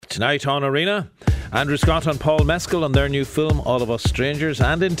Tonight on Arena, Andrew Scott and Paul Mescal on their new film All of Us Strangers,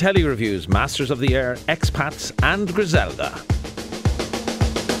 and in tele-reviews, Masters of the Air, Expats and Griselda.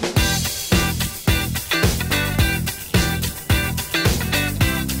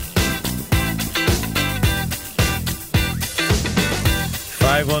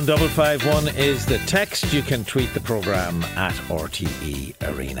 Five 51551 is the text. You can tweet the programme at RTE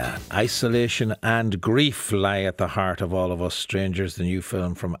Arena. Isolation and grief lie at the heart of All of Us Strangers, the new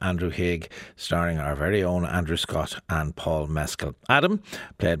film from Andrew Haigh, starring our very own Andrew Scott and Paul Mescal. Adam,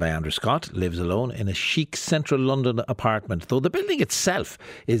 played by Andrew Scott, lives alone in a chic central London apartment, though the building itself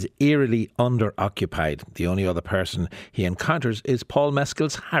is eerily under-occupied. The only other person he encounters is Paul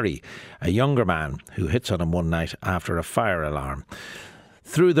Mescal's Harry, a younger man who hits on him one night after a fire alarm.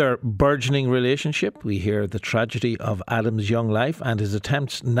 Through their burgeoning relationship, we hear the tragedy of Adam's young life and his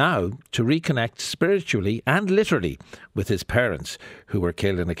attempts now to reconnect spiritually and literally with his parents, who were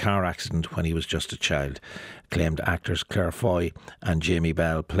killed in a car accident when he was just a child. Acclaimed actors Claire Foy and Jamie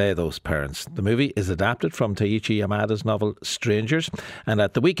Bell play those parents. The movie is adapted from Taiichi Yamada's novel Strangers, and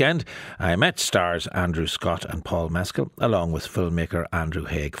at the weekend I met stars Andrew Scott and Paul Mescal along with filmmaker Andrew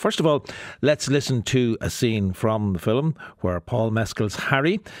Haigh. First of all, let's listen to a scene from the film where Paul Mescal's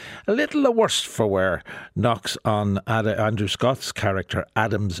Harry, a little the worse for wear, knocks on Andrew Scott's character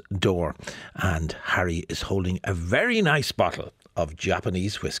Adam's door, and Harry is holding a very nice bottle of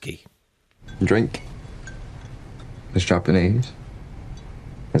Japanese whiskey. Drink. It's Japanese.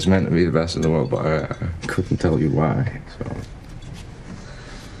 It's meant to be the best in the world, but I couldn't tell you why. So.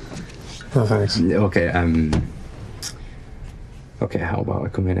 Oh, thanks. Okay. Okay. How about I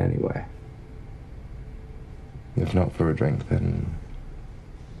come in anyway? If not for a drink, then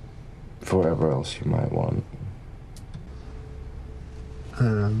for whatever else you might want.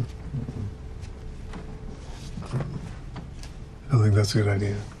 I don't think that's a good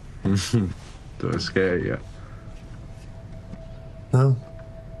idea. Do I scare you? No.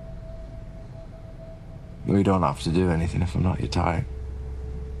 We don't have to do anything if I'm not your type.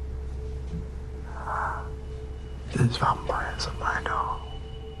 There's vampires at my door.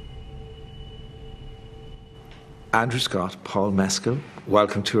 Andrew Scott, Paul Mescal,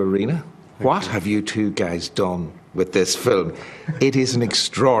 welcome to Arena. What have you two guys done with this film? It is an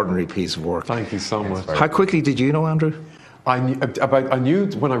extraordinary piece of work. Thank you so much. How quickly did you know Andrew? I knew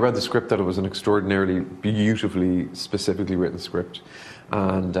when I read the script that it was an extraordinarily beautifully, specifically written script.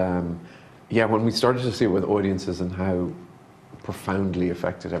 And when we started to see it with audiences and how profoundly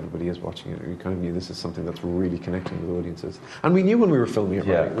affected everybody is watching it, we kind of knew this is something that's really connecting with audiences. And we knew when we were filming it,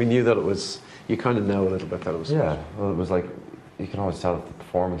 right? We knew that it was, you kind of know a little bit that it was. Yeah, well, it was like, you can always tell that the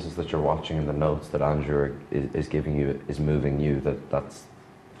performances that you're watching and the notes that Andrew is giving you is moving you, that's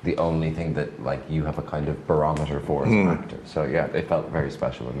the only thing that like you have a kind of barometer for as an actor. So yeah, it felt very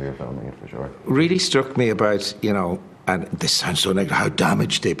special when we were filming it, for sure. Really struck me about, and this sounds so negative, how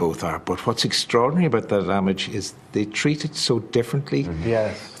damaged they both are, but what's extraordinary about that damage is they treat it so differently.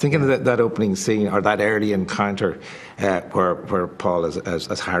 Yes. Thinking of that opening scene, or that early encounter where Paul,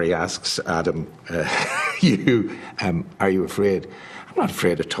 as Harry asks Adam, are you afraid? I'm not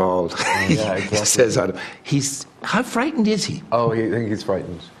afraid at all. Yeah, exactly. Says Adam. How frightened is he? Oh, I think he's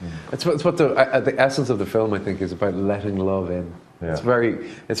frightened. It's what the essence of the film, I think, is about letting love in. Yeah. It's very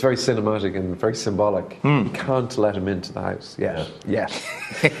cinematic and very symbolic. You can't let him into the house yet.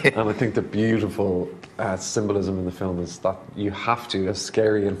 And I think the beautiful symbolism in the film is that you have to, as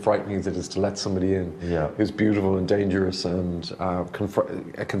scary and frightening as it is, to let somebody in who's beautiful and dangerous and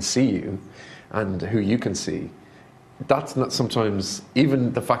can see you, and who you can see. That's not sometimes,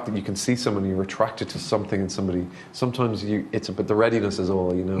 even the fact that you can see someone, you're attracted to something in somebody, sometimes it's about the readiness is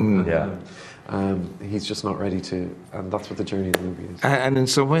all, he's just not ready to, and that's what the journey of the movie is. And in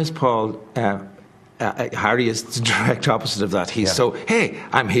some ways, Paul, Harry is the direct opposite of that. He's so, hey,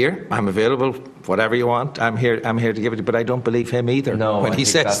 I'm here, I'm available, whatever you want, I'm here to give it to you, but I don't believe him either when he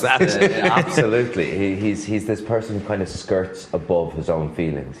says that. Absolutely. He's this person who kind of skirts above his own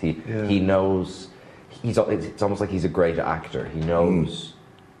feelings. He knows... It's almost like he's a great actor. He knows,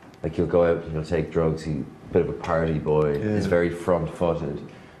 like he'll go out and he'll take drugs. He's a bit of a party boy. He's very front-footed,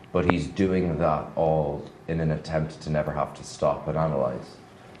 but he's doing that all in an attempt to never have to stop and analyse.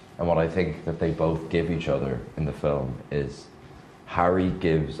 And what I think that they both give each other in the film is Harry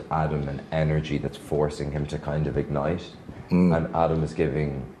gives Adam an energy that's forcing him to kind of ignite, and Adam is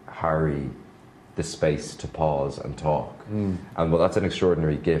giving Harry the space to pause and talk. And well, that's an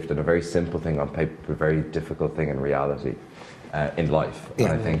extraordinary gift and a very simple thing on paper, but a very difficult thing in reality, in life. And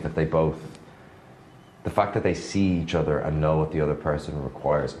I think that they both, the fact that they see each other and know what the other person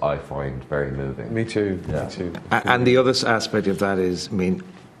requires, I find very moving. Me too. Me too. And the other aspect of that is,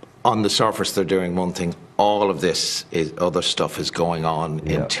 on the surface they're doing one thing. All of this other stuff is going on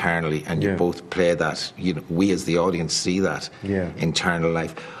internally, and you both play that. We as the audience see that internal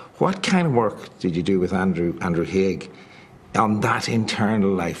life. What kind of work did you do with Andrew Haigh on that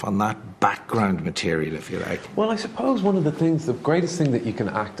internal life, on that background material, if you like? Well, I suppose one of the greatest thing that you can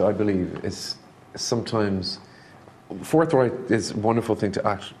act, I believe, is sometimes forthright is a wonderful thing to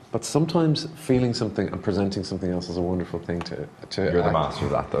act, but sometimes feeling something and presenting something else is a wonderful thing to You're act. the master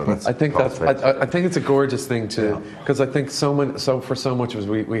of that, though. I think it's a gorgeous thing to, because I think for so much of us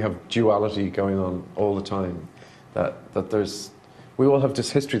we have duality going on all the time, that we all have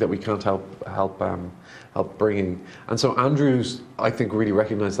this history that we can't help bringing, and so Andrew's, I think, really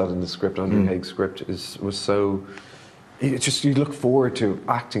recognised that in the script. Andrew Haigh's script was so. It's just, you look forward to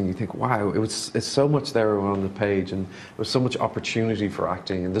acting, you think, wow, it's so much there on the page, and there's so much opportunity for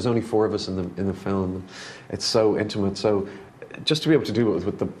acting, and there's only 4 of us in the film. It's so intimate, so just to be able to do it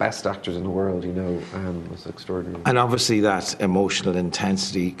with the best actors in the world, was extraordinary. And obviously that emotional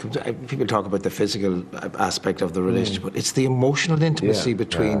intensity, people talk about the physical aspect of the relationship, but it's the emotional intimacy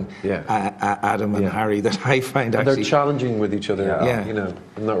between Adam and Harry that I find actually... They're challenging with each other,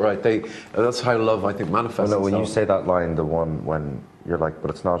 I'm not right. That's how love, I think, manifests itself. When you say that line, the one when you're like, but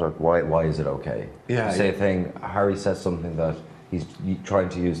it's not, why is it okay? Yeah, you say a thing, Harry says something that he's trying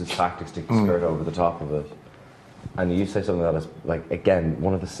to use his tactics to skirt over the top of it. And you say something that is, like, again,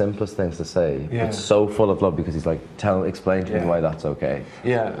 one of the simplest things to say. Yeah. It's so full of love because he's like, explain to me why that's okay.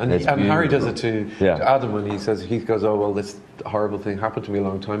 Yeah, and Harry does it to Adam when he goes, oh, well, this horrible thing happened to me a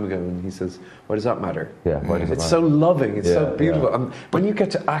long time ago. And he says, why does that matter? Yeah, why does it matter? It's so loving, it's so beautiful. Yeah. And when you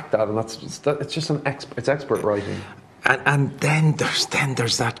get to act that, and it's just it's expert writing. And then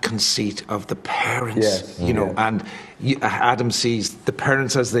there's that conceit of the parents, and Adam sees the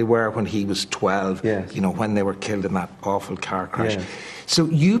parents as they were when he was 12, when they were killed in that awful car crash. Yeah. So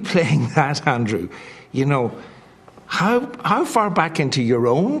you playing that, Andrew, how far back into your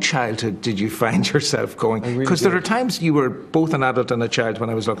own childhood did you find yourself going? Because there are times you were both an adult and a child when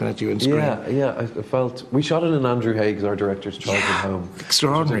I was looking at you on screen. Yeah, I felt... We shot it in Andrew Haigh, our director's childhood home.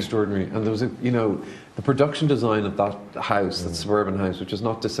 Extraordinary. And there was the production design of that house, that suburban house, which is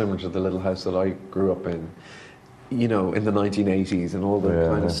not dissimilar to the little house that I grew up in, in the 1980s, and all the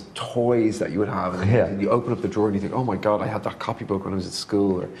kind of toys that you would have. And you open up the drawer and you think, oh my God, I had that copybook when I was at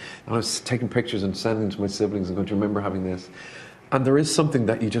school. And I was taking pictures and sending them to my siblings and going to remember having this. And there is something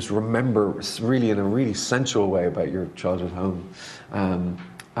that you just remember really in a really sensual way about your childhood home.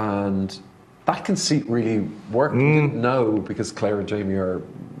 And that conceit really worked. We didn't know, because Claire and Jamie are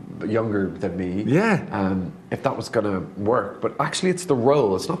younger than me, if that was going to work. But actually it's the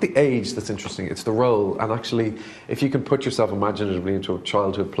role, it's not the age that's interesting, it's the role. And actually, if you can put yourself imaginatively into a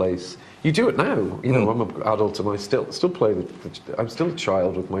childhood place, you do it now. I'm an adult and I still play I'm still a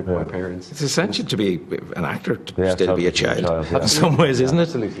child with my parents. It's essential to be an actor to still be a child in some ways, isn't it?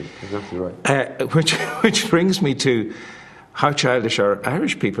 Absolutely, exactly right. Which brings me to how childish are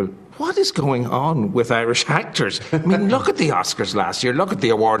Irish people. What is going on with Irish actors? I mean, look at the Oscars last year. Look at the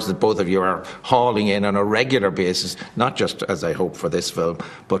awards that both of you are hauling in on a regular basis, not just, as I hope, for this film,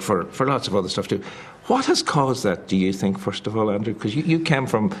 but for lots of other stuff too. What has caused that, do you think, first of all, Andrew? Because you came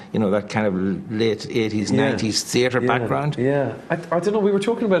from, that kind of late 80s, 90s theatre background. Yeah. I don't know, we were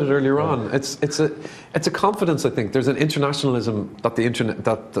talking about it earlier on. It's a confidence, I think. There's an internationalism that the internet,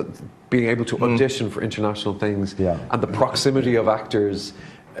 that being able to audition for international things, and the proximity of actors.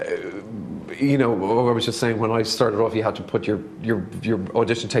 I was just saying, when I started off, you had to put your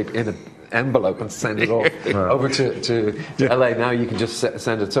audition tape in an envelope and send it off over to LA. Now you can just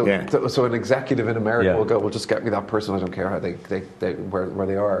send it. So an executive in America will go, well, just get me that person. I don't care how where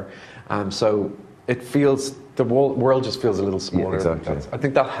they are. So it feels, the world just feels a little smaller. Yeah, exactly. I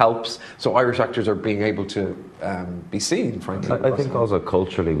think that helps. So Irish actors are being able to be seen, frankly. I think also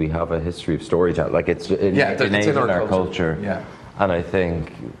culturally we have a history of storytelling. Like it's innate in our culture. Yeah. And I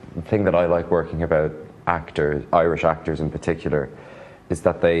think the thing that I like working about actors, Irish actors in particular, is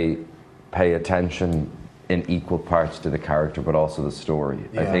that they pay attention in equal parts to the character, but also the story.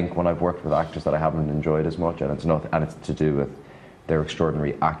 Yeah. I think when I've worked with actors that I haven't enjoyed as much, and it's to do with they're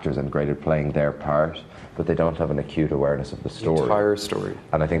extraordinary actors and great at playing their part, but they don't have an acute awareness of the story. The entire story.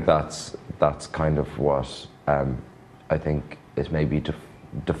 And I think that's kind of what I think is maybe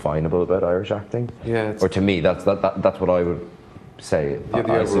definable about Irish acting. Yeah. Or to me, that's what I would say.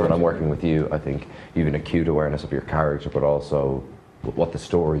 I see when I'm working with you, I think you have an acute awareness of your character, but also what the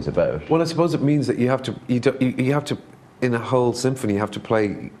story's about. Well, I suppose it means that you have to, in a whole symphony, you have to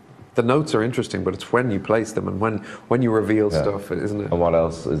play the notes are interesting, but it's when you place them and when you reveal stuff, isn't it? And what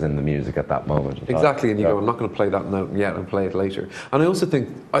else is in the music at that moment? Exactly, and you go, I'm not going to play that note yet, I'll play it later. And I also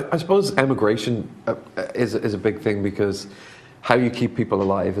think, I suppose emigration is a big thing, because how you keep people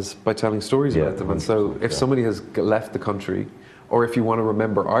alive is by telling stories about them. And so if somebody has left the country, or if you want to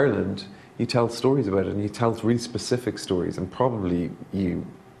remember Ireland, you tell stories about it, and you tell really specific stories, and probably you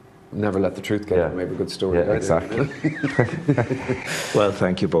never let the truth get out, maybe a good story. Yeah, exactly. Well,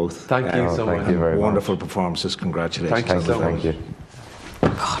 thank you both. Thank you so much. Thank you very Wonderful much. performances. Congratulations. Thank you so much. Thank you.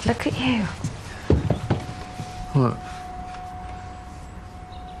 God, look at you. What?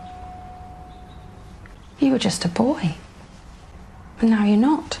 You were just a boy. And now you're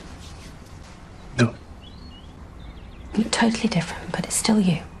not. No. You look totally different, but it's still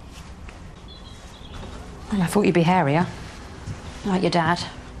you. Well, I thought you'd be hairier. Like your dad.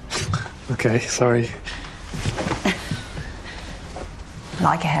 Okay, sorry. I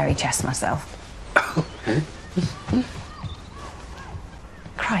like a hairy chest myself.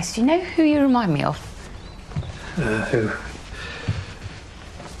 Christ, do you know who you remind me of? Who?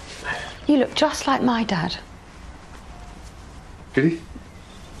 You look just like my dad. Did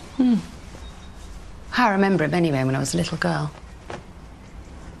he? I remember him anyway when I was a little girl.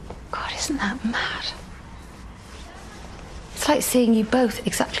 God, isn't that mad? It's like seeing you both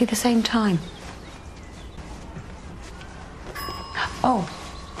exactly the same time. Oh,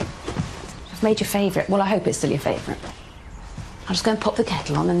 I've made your favourite. Well, I hope it's still your favourite. I'll just go and pop the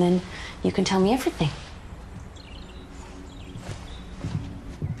kettle on, and then you can tell me everything.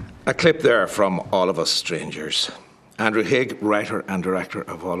 A clip there from All of Us Strangers. Andrew Haigh, writer and director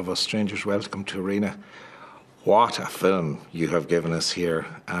of All of Us Strangers, welcome to Arena. What a film you have given us here,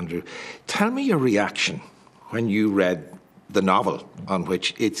 Andrew. Tell me your reaction when you read the novel, on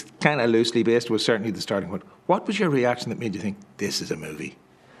which it's kind of loosely based, was certainly the starting point. What was your reaction that made you think, this is a movie?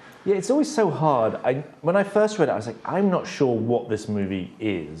 Yeah, it's always so hard. When I first read it, I was like, I'm not sure what this movie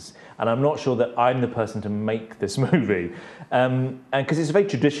is, and I'm not sure that I'm the person to make this movie. And because it's a very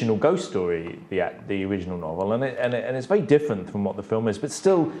traditional ghost story, the original novel, and it's very different from what the film is, but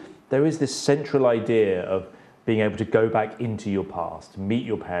still, there is this central idea of being able to go back into your past, meet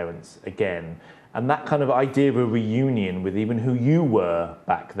your parents again, and that kind of idea of a reunion with even who you were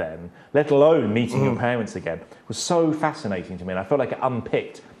back then, let alone meeting your parents again, was so fascinating to me. And I felt like it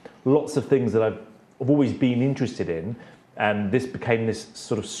unpicked lots of things that I've always been interested in. And this became this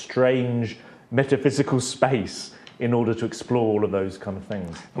sort of strange metaphysical space in order to explore all of those kind of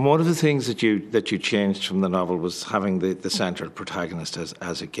things. And one of the things that you changed from the novel was having the central protagonist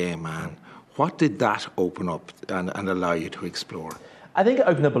as a gay man. What did that open up and allow you to explore? I think it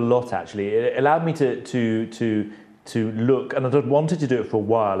opened up a lot, actually. It allowed me to look, and I'd wanted to do it for a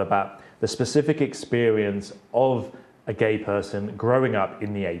while, about the specific experience of a gay person growing up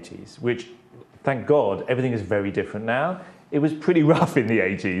in the 80s, which, thank God, everything is very different now. It was pretty rough in the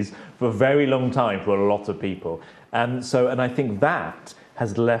 80s for a very long time for a lot of people. And I think that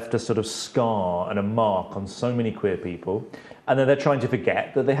has left a sort of scar and a mark on so many queer people. And then they're trying to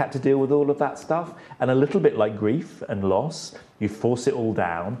forget that they had to deal with all of that stuff. And a little bit like grief and loss, you force it all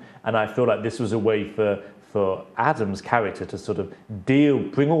down. And I feel like this was a way for Adam's character to sort of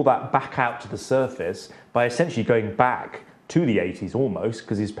bring all that back out to the surface by essentially going back to the 80s almost,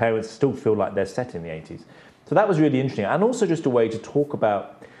 because his parents still feel like they're set in the 80s. So that was really interesting. And also just a way to talk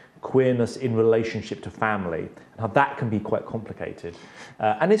about queerness in relationship to family, and how that can be quite complicated.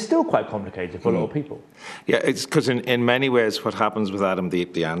 And it's still quite complicated for a lot of people. Yeah, it's because in many ways what happens with Adam,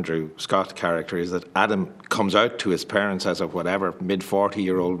 the Andrew Scott character, is that Adam comes out to his parents as a whatever,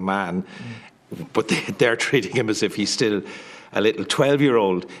 mid-40-year-old man, but they're treating him as if he's still a little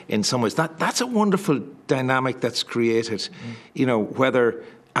 12-year-old in some ways. That's a wonderful dynamic that's created, you know, whether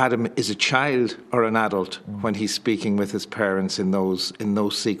Adam is a child or an adult when he's speaking with his parents in those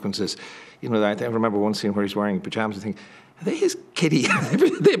sequences. You know, I remember one scene where he's wearing pyjamas and think, are they his kiddie? Are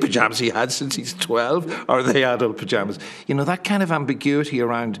they pyjamas he had since he's 12, or are they adult pyjamas? You know, that kind of ambiguity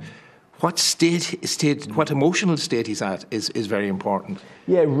around what what emotional state he's at is very important.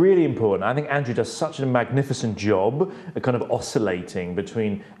 Yeah, really important. I think Andrew does such a magnificent job at kind of oscillating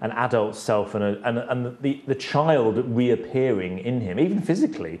between an adult self and the child reappearing in him, even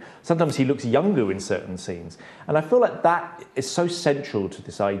physically. Sometimes he looks younger in certain scenes. And I feel like that is so central to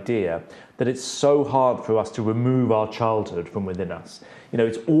this idea that it's so hard for us to remove our childhood from within us. You know,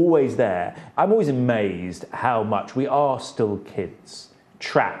 it's always there. I'm always amazed how much we are still kids,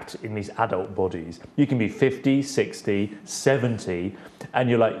 trapped in these adult bodies. You can be 50, 60, 70, and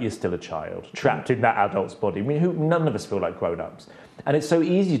you're still a child, trapped in that adult's body. I mean, none of us feel like grown-ups. And it's so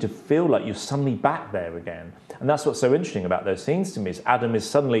easy to feel like you're suddenly back there again. And that's what's so interesting about those scenes to me, is Adam is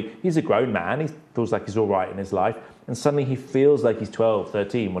suddenly, he's a grown man, he feels like he's all right in his life, and suddenly he feels like he's 12,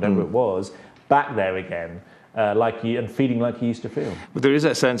 13, whatever it was, back there again. And feeling like he used to feel. But there is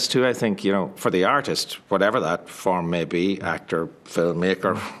a sense too, I think, for the artist, whatever that form may be, actor,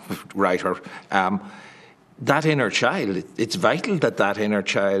 filmmaker, writer, that inner child, it's vital that inner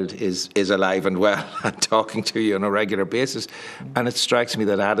child is alive and well and talking to you on a regular basis. And it strikes me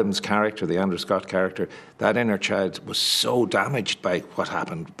that Adam's character, the Andrew Scott character, that inner child was so damaged by what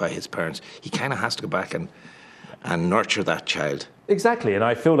happened by his parents. He kind of has to go back and nurture that child. Exactly, and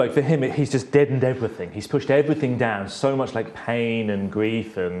I feel like for him, he's just deadened everything. He's pushed everything down, so much like pain and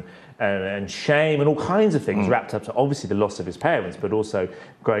grief and shame and all kinds of things wrapped up. So obviously the loss of his parents, but also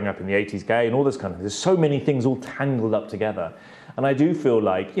growing up in the 80s gay and all this kind of thing. There's so many things all tangled up together. And I do feel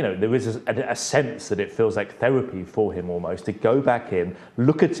like, there is a sense that it feels like therapy for him almost, to go back in,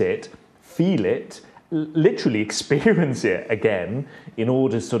 look at it, feel it, literally experience it again in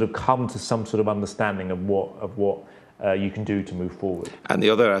order to sort of come to some sort of understanding of what you can do to move forward. And the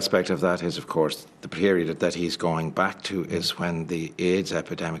other aspect of that is, of course, the period that he's going back to is when the AIDS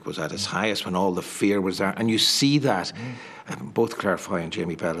epidemic was at its highest, when all the fear was there. And you see that, both Claire Foy and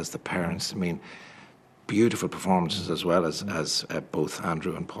Jamie Bell as the parents, I mean, beautiful performances as well as both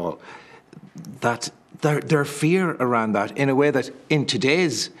Andrew and Paul, that their fear around that in a way that in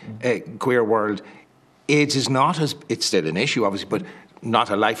today's queer world, AIDS is not it's still an issue, obviously, but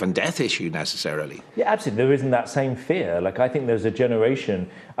not a life and death issue necessarily. Yeah, absolutely. There isn't that same fear. Like, I think there's a generation,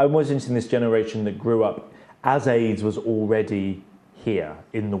 I'm always interested in this generation that grew up as AIDS was already here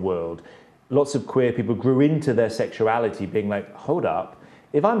in the world. Lots of queer people grew into their sexuality being like, hold up,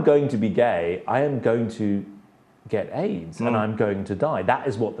 if I'm going to be gay, I am going to get AIDS and I'm going to die. That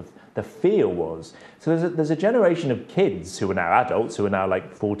is what the fear was. So there's a generation of kids who are now adults, who are now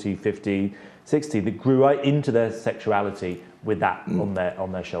like 40, 50, 60, that grew right into their sexuality with that on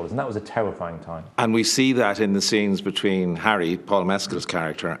their shoulders, and that was a terrifying time. And we see that in the scenes between Harry, Paul Mescal's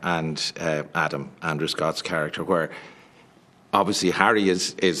character, and Adam, Andrew Scott's character, where obviously Harry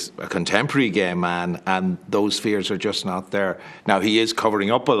is a contemporary gay man, and those fears are just not there. Now, he is covering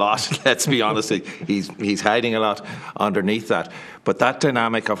up a lot, let's be honest. He's hiding a lot underneath that. But that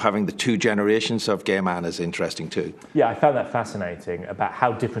dynamic of having the two generations of gay man is interesting too. Yeah, I found that fascinating, about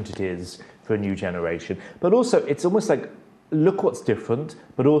how different it is for a new generation. But also, it's almost like, look what's different,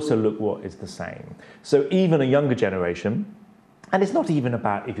 but also look what is the same. So even a younger generation, and it's not even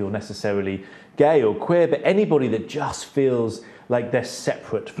about if you're necessarily gay or queer, but anybody that just feels like they're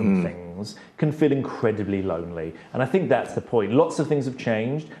separate from things can feel incredibly lonely. And I think that's the point. Lots of things have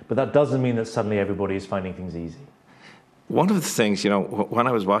changed, but that doesn't mean that suddenly everybody is finding things easy. One of the things, when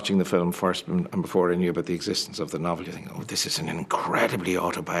I was watching the film first and before I knew about the existence of the novel, you think, this is an incredibly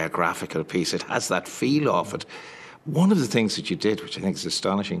autobiographical piece. It has that feel of it. One of the things that you did, which I think is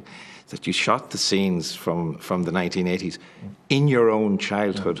astonishing, is that you shot the scenes from the 1980s in your own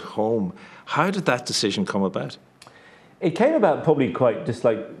childhood home. How did that decision come about? It came about probably quite just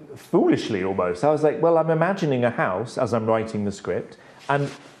like foolishly almost. I was like, well, I'm imagining a house as I'm writing the script, and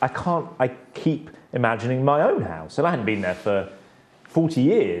I keep imagining my own house. And I hadn't been there for 40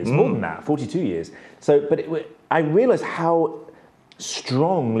 years, more than that, 42 years. So, I realised how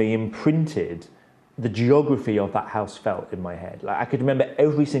strongly imprinted the geography of that house felt in my head. Like, I could remember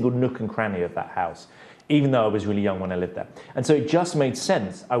every single nook and cranny of that house, even though I was really young when I lived there. And so it just made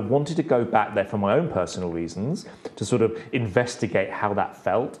sense. I wanted to go back there for my own personal reasons, to sort of investigate how that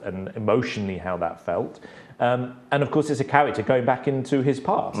felt and emotionally how that felt. And of course, it's a character going back into his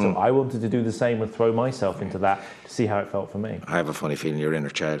past. So I wanted to do the same and throw myself into that to see how it felt for me. I have a funny feeling your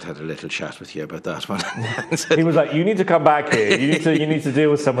inner child had a little chat with you about that one. He was like, you need to come back here. You need to deal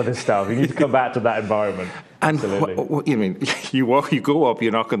with some of this stuff. You need to come back to that environment. And what you mean, you go up, you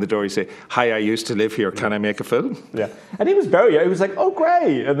knock on the door, you say, hi, I used to live here, can I make a film? Yeah. And he was like, oh,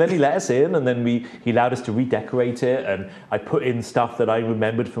 great. And then he let us in, and then he allowed us to redecorate it, and I put in stuff that I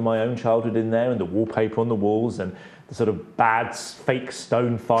remembered from my own childhood in there, and the wallpaper on the walls, and the sort of bad fake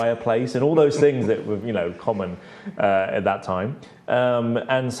stone fireplace, and all those things that were, common at that time.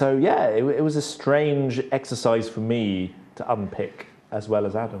 And so, yeah, it was a strange exercise for me to unpick, as well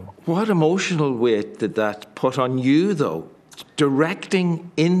as Adam. What emotional weight did that put on you, though? Directing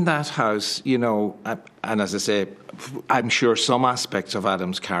in that house, and as I say, I'm sure some aspects of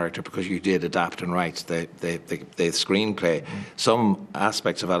Adam's character, because you did adapt and write the screenplay, some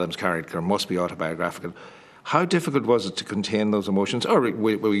aspects of Adam's character must be autobiographical. How difficult was it to contain those emotions, or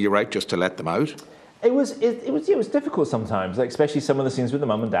were you right just to let them out? It was difficult sometimes, like especially some of the scenes with the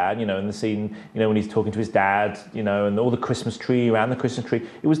mum and dad, and the scene, when he's talking to his dad, and all the Christmas tree around the Christmas tree.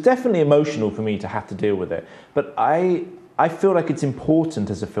 It was definitely emotional for me to have to deal with it. But I feel like it's important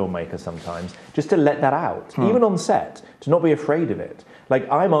as a filmmaker sometimes just to let that out, even on set, to not be afraid of it. Like,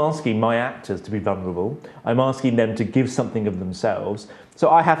 I'm asking my actors to be vulnerable. I'm asking them to give something of themselves. So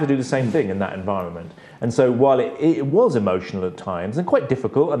I have to do the same thing in that environment. And so while it was emotional at times and quite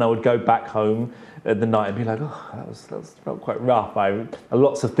difficult, and I would go back home at the night and be like, oh, that felt quite rough.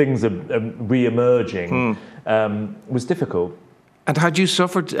 Lots of things are re-emerging. Was difficult. And had you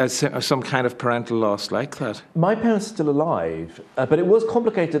suffered some kind of parental loss like that? My parents are still alive, but it was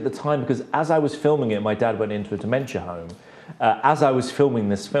complicated at the time because as I was filming it, my dad went into a dementia home as I was filming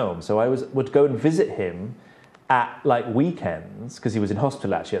this film. So I would go and visit him at like weekends, because he was in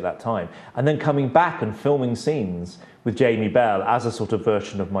hospital actually at that time, and then coming back and filming scenes with Jamie Bell as a sort of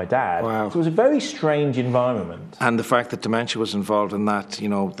version of my dad. Wow. So it was a very strange environment. And the fact that dementia was involved in that,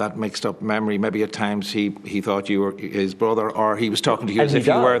 that mixed up memory. Maybe at times he thought you were his brother, or he was talking to you as if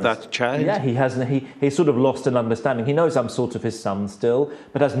you were that child. Yeah, he sort of lost an understanding. He knows I'm sort of his son still,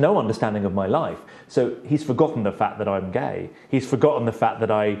 but has no understanding of my life. So he's forgotten the fact that I'm gay. He's forgotten the fact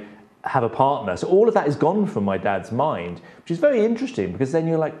that I have a partner. So all of that is gone from my dad's mind, which is very interesting, because then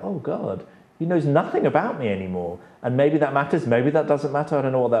you're like, oh God, he knows nothing about me anymore. And maybe that matters, maybe that doesn't matter, I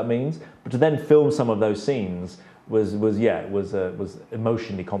don't know what that means. But to then film some of those scenes was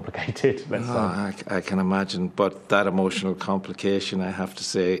emotionally complicated, let's say. I can imagine, but that emotional complication, I have to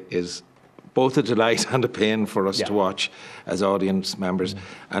say, is both a delight and a pain for us to watch as audience members.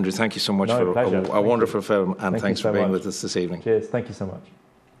 Andrew, thank you so much for a wonderful film, and thanks for being with us this evening. Cheers, thank you so much.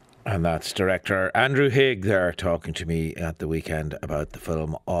 And that's director Andrew Haigh there talking to me at the weekend about the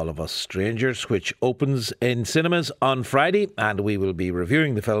film All of Us Strangers, which opens in cinemas on Friday, and we will be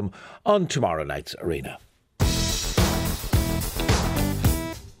reviewing the film on tomorrow night's Arena.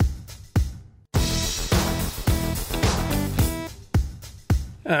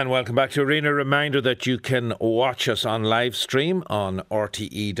 And welcome back to Arena. Reminder that you can watch us on live stream on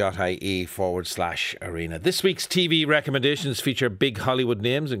rte.ie/arena. This week's TV recommendations feature big Hollywood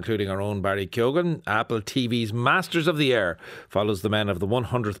names, including our own Barry Keoghan. Apple TV's Masters of the Air follows the men of the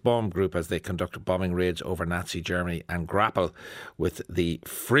 100th Bomb Group as they conduct bombing raids over Nazi Germany and grapple with the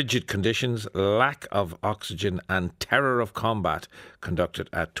frigid conditions, lack of oxygen and terror of combat conducted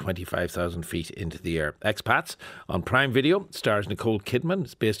at 25,000 feet into the air. Expats on Prime Video stars Nicole Kidman.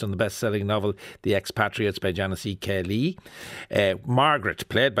 It's based on the best-selling novel The Expatriates by Janice E. Kelly. Margaret,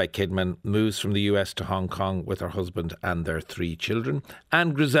 played by Kidman, moves from the US to Hong Kong with her husband and their 3 children.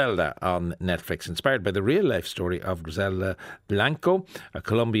 And Griselda on Netflix, inspired by the real-life story of Griselda Blanco, a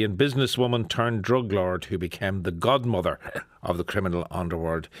Colombian businesswoman turned drug lord who became the godmother of the criminal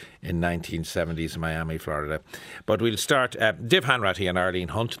underworld in 1970s Miami, Florida. But we'll start. Div Hanratty and Arlene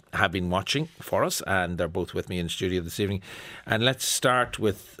Hunt have been watching for us, and they're both with me in studio this evening. And let's start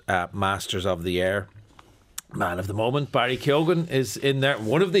with Masters of the Air. Man of the moment, Barry Keoghan is in there.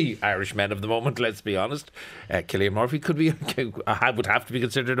 One of the Irish men of the moment, let's be honest. Cillian Murphy would have to be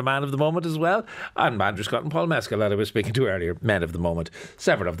considered a man of the moment as well. And Andrew Scott and Paul Mescal, that I was speaking to earlier, men of the moment.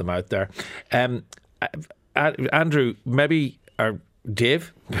 Several of them out there. Andrew, maybe, or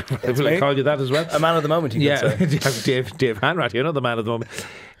Dave, will I call you that as well? A man of the moment, you could say. Dave Hanratty, another man of the moment.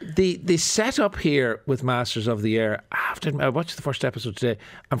 The setup here with Masters of the Air, I watched the first episode today,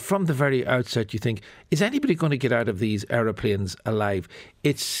 and from the very outset you think, is anybody going to get out of these aeroplanes alive?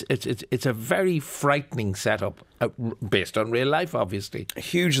 It's a very frightening setup, based on real life, obviously.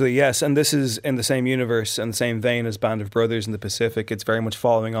 Hugely, yes. And this is in the same universe and the same vein as Band of Brothers in the Pacific. It's very much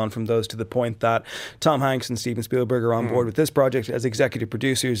following on from those, to the point that Tom Hanks and Steven Spielberg are on board with this project as executive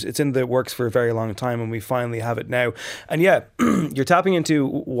producers. It's in the works for a very long time, and we finally have it now. And yeah, you're tapping into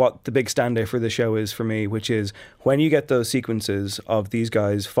what the big standout for the show is for me, which is when you get those sequences of these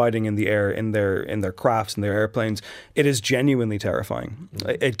guys fighting in the air in their crafts and their airplanes, it is genuinely terrifying.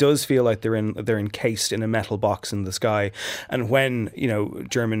 It does feel like they're encased in a metal box in the sky. And when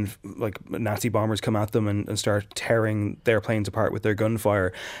German Nazi bombers come at them and start tearing their planes apart with their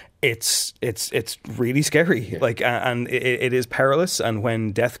gunfire, it's really scary. Yeah. And it is perilous. And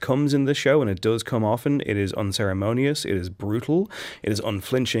when death comes in this show, and it does come often, it is unceremonious, it is brutal, it is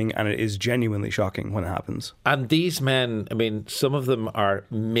unflinching, and it is genuinely shocking when it happens. And these men, I mean, some of them are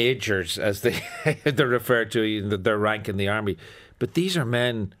majors, as they're referred to in their rank in the army. But these are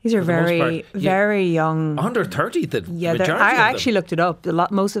men. These are for the most very, part, very young. Under 30, the majority I of them. actually looked it up.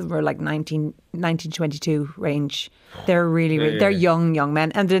 Most of them are like 1922 range. They're really they're young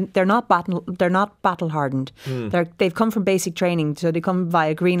men, and they're not battle hardened. They've come from basic training, so they come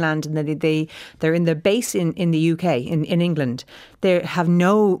via Greenland, and then they're in the base in the UK in England.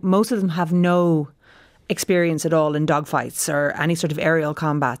 Most of them have no experience at all in dogfights or any sort of aerial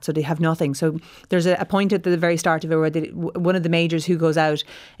combat, so they have nothing. So there's a point at the very start of it where one of the majors who goes out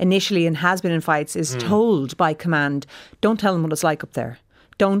initially and has been in fights is told by command, don't tell them what it's like up there.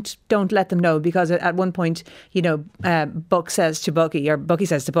 Don't let them know, because at one point, Buck says to Bucky, or Bucky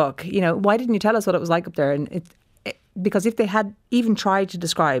says to Buck, why didn't you tell us what it was like up there? And because if they had even tried to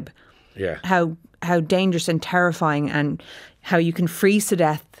describe how dangerous and terrifying and how you can freeze to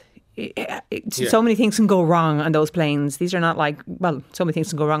death, so many things can go wrong on those planes. These are not so many things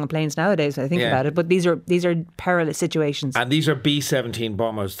can go wrong on planes nowadays, I think about it, but these are perilous situations. And these are B-17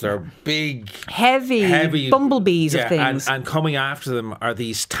 bombers. They're big, heavy bumblebees of things. And coming after them are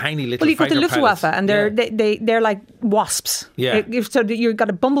these tiny little you've got the Luftwaffe, pilots. and they're like wasps. Yeah. So you've got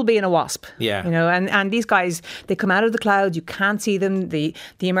a bumblebee and a wasp. Yeah. And these guys, they come out of the clouds, you can't see them. The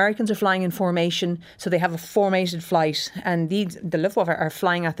Americans are flying in formation, so they have a formated flight, and the Luftwaffe are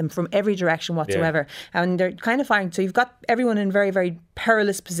flying at them from every direction whatsoever, and they're kind of firing. So you've got everyone in very, very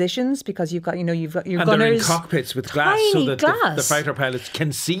perilous positions, because you've got your and gunners. And they're in cockpits with glass, so that the fighter pilots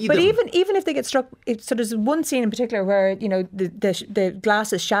can see but them. But even if they get struck, so there's one scene in particular where the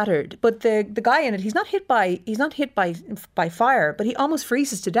glass is shattered, but the guy in it, he's not hit by fire, but he almost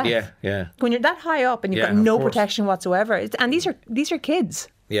freezes to death. Yeah. When you're that high up and you've got no protection whatsoever, and these are kids.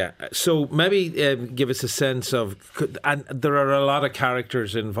 Yeah, so maybe give us a sense of, and there are a lot of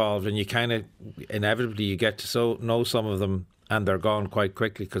characters involved, and you kind of inevitably you get to know some of them, and they're gone quite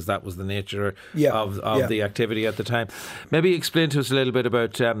quickly, because that was the nature of the activity at the time. Maybe explain to us a little bit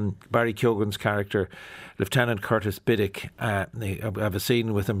about Barry Keoghan's character, Lieutenant Curtis Biddick. I have a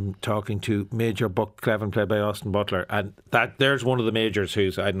scene with him talking to Major Buck Cleven, played by Austin Butler, and there's one of the majors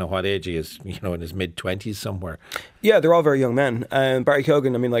who's, I don't know what age he is, in his mid-20s somewhere. Yeah, they're all very young men. Barry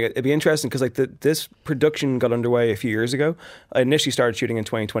Keoghan, it'd be interesting, because this production got underway a few years ago. I initially started shooting in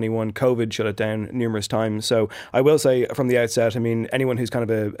 2021. COVID shut it down numerous times. So I will say from the outset, anyone who's kind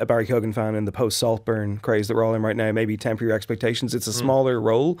of a Barry Keoghan fan in the post-Saltburn craze that we're all in right now, maybe temper your expectations. It's a smaller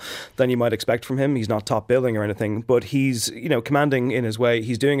role than you might expect from him. He's not top billing or anything, but he's commanding in his way.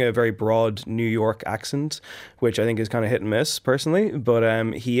 He's doing a very broad New York accent, which I think is kind of hit and miss personally,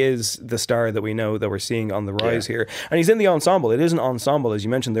 but he is the star that we know that we're seeing on the rise here. And he's in the ensemble. It is an ensemble, as you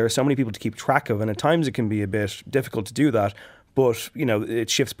mentioned. There are so many people to keep track of, and at times it can be a bit difficult to do that. But, it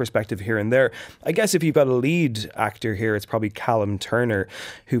shifts perspective here and there. I guess if you've got a lead actor here, it's probably Callum Turner,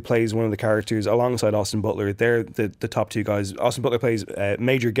 who plays one of the characters alongside Austin Butler. They're the top two guys. Austin Butler plays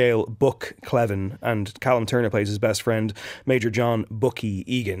Major Gale Buck Cleven, and Callum Turner plays his best friend, Major John Bucky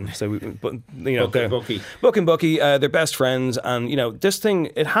Egan. So, Buck and Bucky, they're best friends. And, this thing,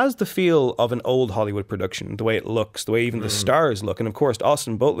 it has the feel of an old Hollywood production, the way it looks, the way even the stars look. And, of course,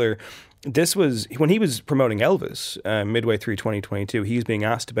 Austin Butler... This was when he was promoting Elvis midway through 2022. He was being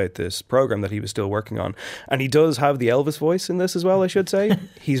asked about this program that he was still working on, and he does have the Elvis voice in this as well, I should say.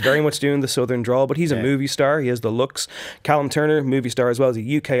 He's very much doing the southern drawl, but he's a movie star. He has the looks. Callum Turner, movie star as well. He's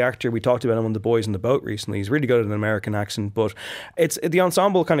a UK actor. We talked about him on The Boys in the Boat recently. He's really good at an American accent, but it's the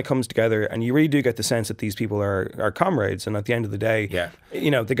ensemble kind of comes together, and you really do get the sense that these people are comrades. And at the end of the day,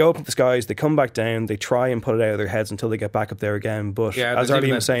 they go up in the skies, they come back down, they try and put it out of their heads until they get back up there again. But as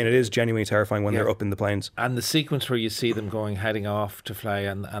Arlene was saying, it is genuinely terrifying when they're up in the planes. And the sequence where you see them heading off to fly,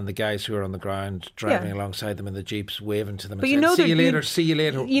 and the guys who are on the ground driving alongside them in the jeeps, waving to them and saying, see you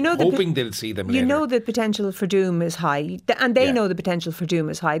later, hoping they'll see them later. You know the potential for doom is high, and they know the potential for doom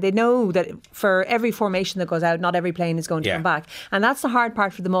is high. They know that for every formation that goes out, not every plane is going to come back, and that's the hard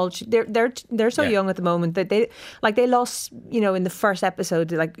part for them all. They're so young at the moment that they lost, in the first episode,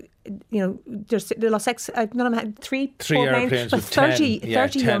 they lost three airplanes with 30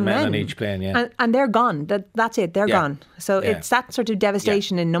 young men on each plane, and they're gone. That's it. They're gone. So it's that sort of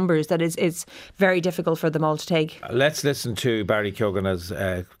devastation in numbers that it's very difficult for them all to take. Let's listen to Barry Keoghan as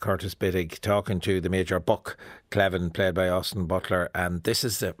Curtis Biddick talking to the Major Buck Cleven, played by Austin Butler, and this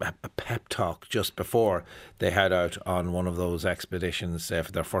is a pep talk just before they head out on one of those expeditions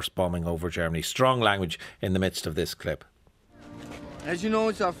for their first bombing over Germany. Strong language in the midst of this clip. As you know,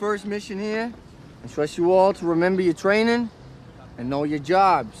 it's our first mission here. I trust you all to remember your training and know your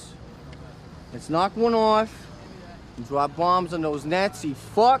jobs. Let's knock one off and drop bombs on those Nazi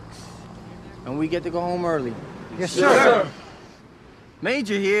fucks, and we get to go home early. Yes, sir.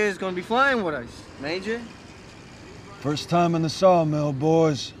 Major here is going to be flying with us. Major, First time in the sawmill,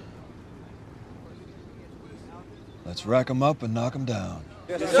 boys. Let's rack 'em up and knock 'em down.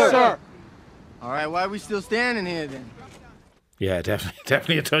 Yes, sir. All right, why are we still standing here then? Yeah,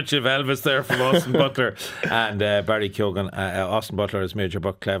 definitely a touch of Elvis there from Austin Butler and Barry Keoghan. Austin Butler as Major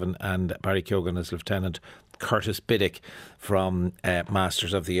Buck Clevin and Barry Keoghan as Lieutenant Curtis Biddick from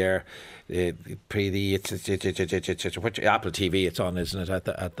Masters of the Air. Apple TV it's on, isn't it,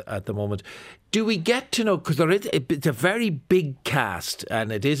 at the moment? Do we get to know, because it's a very big cast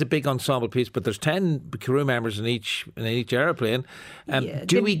and it is a big ensemble piece, but there's 10 crew members in each aeroplane.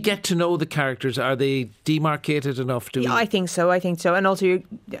 Do we get to know the characters? Are they demarcated enough? I think so. And also,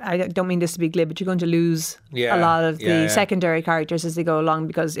 I don't mean this to be glib, but you're going to lose a lot of the secondary characters as they go along,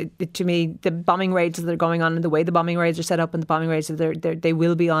 because to me, the bombing raids that are going on and the way the bombing raids are set up and the bombing raids that they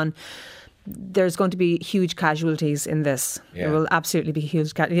will be on, there's going to be huge casualties in this. Yeah. There will absolutely be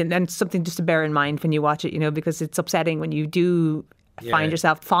huge casualties. And something just to bear in mind when you watch it, because it's upsetting when you do find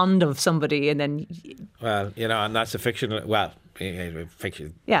yourself fond of somebody and then... Well, and that's a fictional... Well...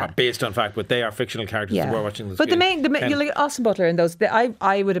 fiction, based on fact, but they are fictional characters that we're watching. But the main you look at Austin Butler and those.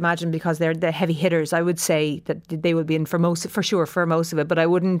 I would imagine, because they're the heavy hitters, I would say that they would be in for most of it. But I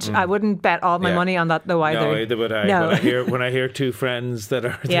wouldn't bet all my money on that though either. No, either would I. No. When I hear two friends that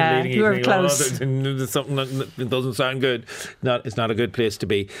are leading, who are close, something that doesn't sound good. It's not a good place to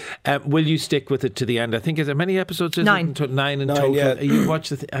be. Will you stick with it to the end? I think how many episodes? 9. 9 in total. Yeah. Have you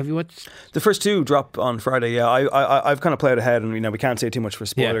watched the first 2? Drop on Friday. Yeah, I've kind of played ahead. And we can't say too much for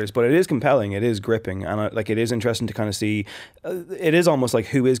spoilers, but it is compelling, it is gripping, and it is interesting to kind of see. It is almost like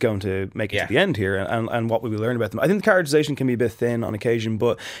who is going to make it to the end here, and what will we learn about them. I think the characterization can be a bit thin on occasion,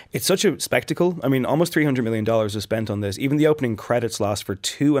 but it's such a spectacle. I mean, almost $300 million was spent on this. Even the opening credits last for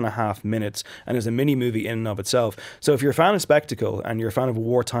 2.5 minutes, and is a mini movie in and of itself. So if you're a fan of spectacle and you're a fan of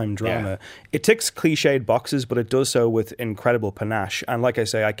wartime drama, it ticks cliched boxes, but it does so with incredible panache. And like I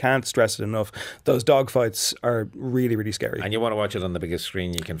say, I can't stress it enough. Those dogfights are really, really scary. And you want to watch it on the biggest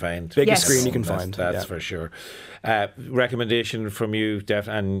screen you can find. Biggest screen you can find. That's for sure. Recommendation from you, Def,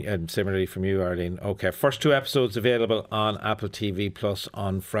 and similarly from you, Arlene. Okay, first 2 episodes available on Apple TV Plus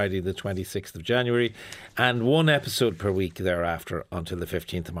on Friday the 26th of January, and 1 episode per week thereafter until the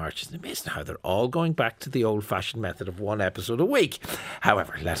 15th of March. It's amazing how they're all going back to the old-fashioned method of 1 episode a week.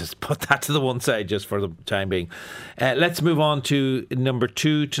 However, let us put that to the one side just for the time being. Let's move on to number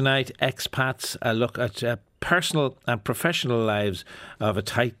 2 tonight, Expats, a look at personal and professional lives of a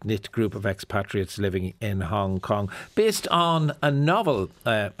tight-knit group of expatriates living in Hong Kong, based on a novel.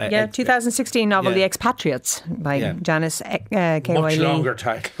 2016 novel, The Expatriates, by Janice K.Y. Lee. Much longer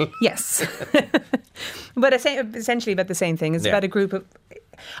title. Yes. But essentially about the same thing. It's about a group of...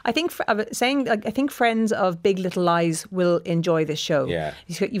 I think friends of Big Little Lies will enjoy this show. Yeah.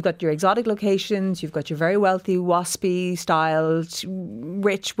 You've got your exotic locations, you've got your very wealthy, waspy styled,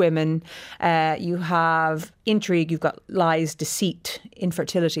 rich women. You have intrigue, you've got lies, deceit,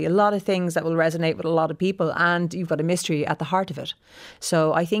 infertility, a lot of things that will resonate with a lot of people, and you've got a mystery at the heart of it.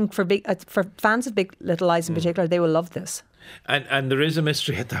 So I think for fans of Big Little Lies in particular, they will love this. And there is a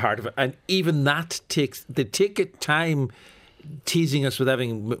mystery at the heart of it, and even that takes time. Teasing us with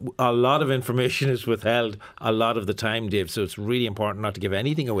having a lot of information is withheld a lot of the time, Dave, so it's really important not to give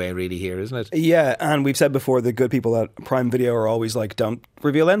anything away really here, isn't it? Yeah, and we've said before the good people at Prime Video are always like, don't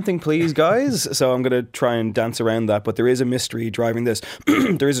reveal anything please guys. So I'm going to try and dance around that, but there is a mystery driving this.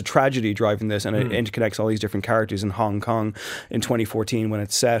 There is a tragedy driving this, and it interconnects all these different characters in Hong Kong in 2014 when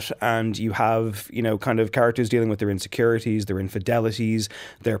it's set, and you have kind of characters dealing with their insecurities, their infidelities,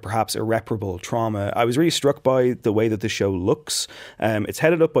 their perhaps irreparable trauma. I was really struck by the way that the show looks. It's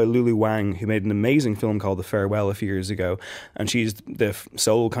headed up by Lulu Wang, who made an amazing film called The Farewell a few years ago, and she's the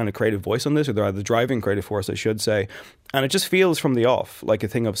sole kind of creative voice on this, or the driving creative force, I should say. And it just feels from the off like a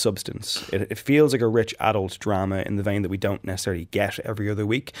thing of substance. It feels like a rich adult drama in the vein that we don't necessarily get every other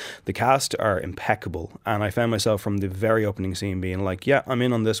week. The cast are impeccable, and I found myself from the very opening scene being like, yeah, I'm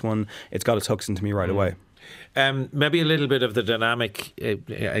in on this one. It's got its hooks into me right away. Maybe a little bit of the dynamic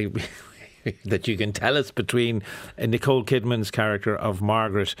that you can tell us between Nicole Kidman's character of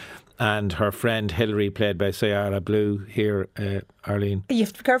Margaret and her friend Hilary, played by Sayara Blue here, Arlene. You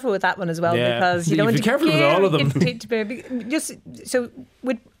have to be careful with that one as well, because you don't want to be careful with all of them.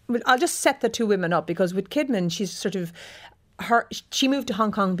 I'll just set the 2 women up, because with Kidman, she's sort of... She moved to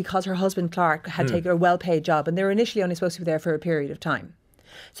Hong Kong because her husband Clark had taken a well-paid job, and they were initially only supposed to be there for a period of time.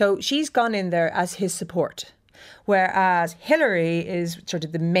 So she's gone in there as his support. Whereas Hilary is sort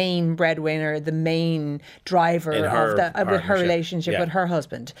of the main breadwinner, the main driver of her relationship with her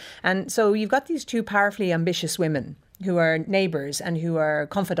husband. And so you've got these 2 powerfully ambitious women neighbours and who are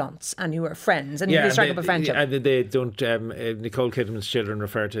confidants and who are friends and who strike up a friendship. And they don't. Nicole Kidman's children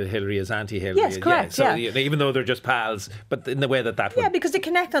refer to Hillary as Auntie Hillary. Yes, correct. So even though they're just pals, but in the way that would. Yeah, because they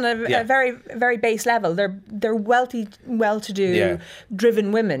connect on a very, very base level. They're wealthy, well-to-do,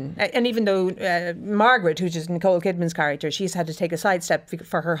 driven women. And even though Margaret, who's just Nicole Kidman's character, she's had to take a sidestep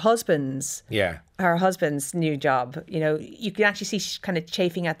for her husband's. Yeah. Her husband's new job. You can actually see she's kind of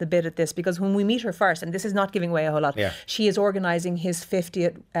chafing at the bit at this, because when we meet her first, and this is not giving away a whole lot, she is organising his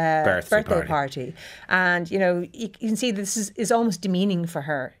 50th birthday party. And, you can see this is almost demeaning for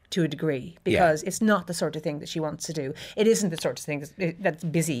her to a degree, because it's not the sort of thing that she wants to do. It isn't the sort of thing that's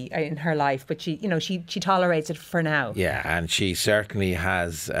busy in her life, but she tolerates it for now. Yeah, and she certainly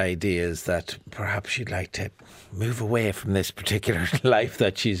has ideas that perhaps she'd like to move away from this particular life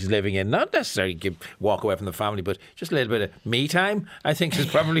that she's living in. Not necessarily walk away from the family, but just a little bit of me time, I think, is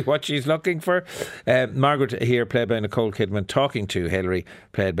probably what she's looking for. Margaret here, played by Nicole Kidman, talking to Hillary,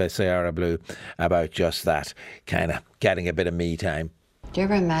 played by Ciara Blue, about just that, kind of getting a bit of me time. Do you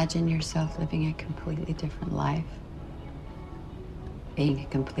ever imagine yourself living a completely different life? Being a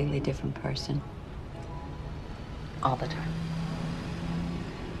completely different person? All the time.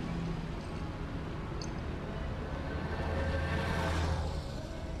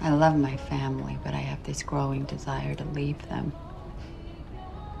 I love my family, but I have this growing desire to leave them.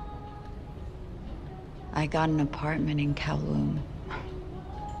 I got an apartment in Kowloon.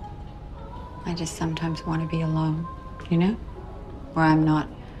 I just sometimes want to be alone, Where I'm not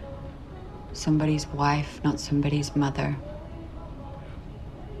somebody's wife, not somebody's mother.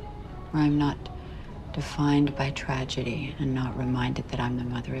 Where I'm not defined by tragedy and not reminded that I'm the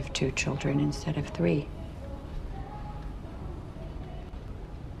mother of 2 children instead of 3.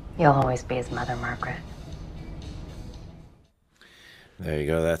 You'll always be his mother, Margaret. There you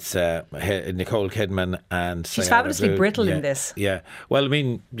go. That's Nicole Kidman and she's Ciara fabulously Blue. brittle in this. Yeah. Well, I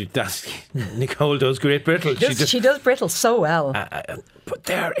mean, Nicole does great brittle. She does brittle so well. But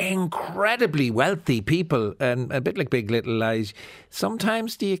they're incredibly wealthy people, and a bit like Big Little Lies.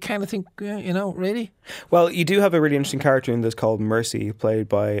 Sometimes do you kind of think, really? Well, you do have a really interesting character in this called Mercy, played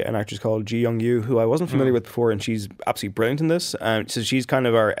by an actress called Ji Young Yu, who I wasn't familiar with before, and she's absolutely brilliant in this. So she's kind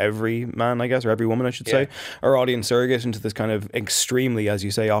of our every man, I guess, or every woman, I should say, our audience surrogate into this kind of extremely, as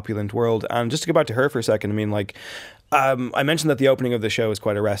you say, opulent world. And just to go back to her for a second, I mean, I mentioned that the opening of the show is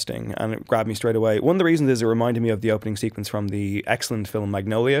quite arresting, and it grabbed me straight away. One of the reasons is it reminded me of the opening sequence from the excellent film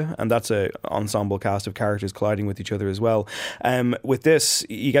Magnolia, and that's an ensemble cast of characters colliding with each other as well. With this,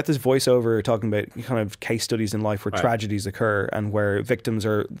 you get this voiceover talking about kind of case studies in life where tragedies occur and where victims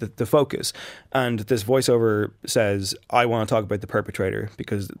are the focus. And this voiceover says, I want to talk about the perpetrator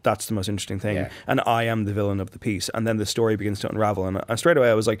because that's the most interesting thing, and I am the villain of the piece. And then the story begins to unravel. And straight away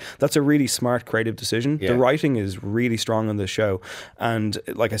I was like, that's a really smart, creative decision. The writing is really strong on this show, and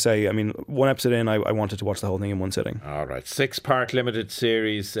like I say, I mean, one episode in, I wanted to watch the whole thing in one sitting. All right, 6-part limited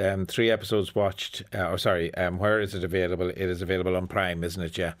series, 3 episodes watched. Where is it available? It is available on Prime, isn't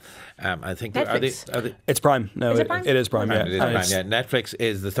it? Yeah, I think Netflix. It's Prime. No, it Prime? It is Prime. It is Prime. Yeah, Netflix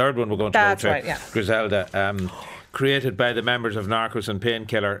is the third one we're going to go to. Right, yeah. Griselda. Created by the members of Narcos and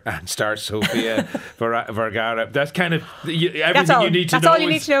Painkiller, and stars Sofia Vergara. That's kind of everything you need to know. That's all you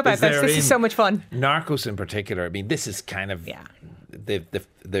need to know about this. This is so much fun. Narcos in particular. I mean, this is kind of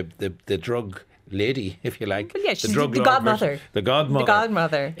the drug lady, if you like. Well, yeah, she's the godmother. The godmother. The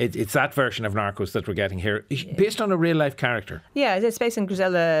godmother. It's that version of Narcos that we're getting here, based on a real life character. Yeah, it's based on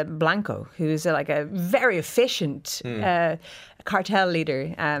Griselda Blanco, who's like a very efficient cartel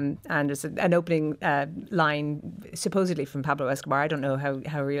leader, and there's an opening line supposedly from Pablo Escobar. I don't know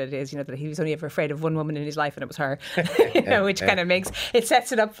how real it is, that he was only ever afraid of one woman in his life, and it was her. Which kind of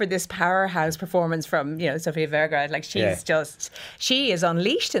sets it up for this powerhouse performance from Sofia Vergara. Like she is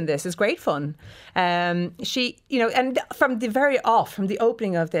unleashed in this. It's great fun. She and from the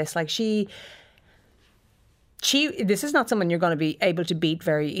opening of this, like this is not someone you're going to be able to beat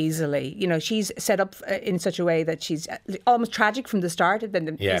very easily. She's set up in such a way that she's almost tragic from the start, and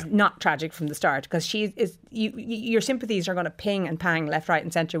then is not tragic from the start, because your sympathies are going to ping and pang left, right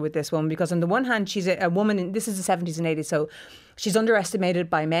and centre with this woman, because on the one hand, she's a woman, and this is the 70s and 80s, so she's underestimated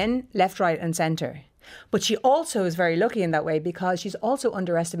by men left, right and centre. But she also is very lucky in that way, because she's also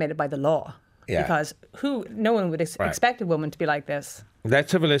underestimated by the law. Yeah. Because no one would expect a woman to be like this.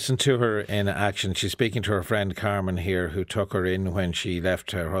 Let's have a listen to her in action. She's speaking to her friend Carmen here, who took her in when she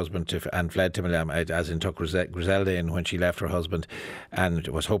left her husband and fled to Milan, as in took Griselda in when she left her husband and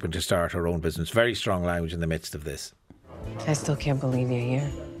was hoping to start her own business. Very strong language in the midst of this. I still can't believe you're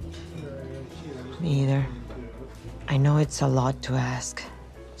here. Me either. I know it's a lot to ask.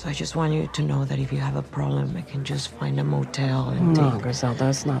 So I just want you to know that if you have a problem, I can just find a motel and No, take... Griselda,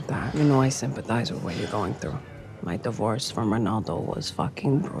 it's not that. You know I sympathize with what you're going through. My divorce from Ronaldo was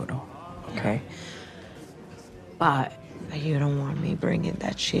fucking brutal, okay? But you don't want me bringing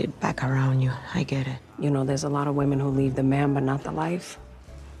that shit back around you. I get it. you know, there's a lot of women who leave the man but not the life.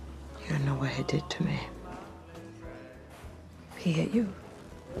 You know what he did to me. He hit you.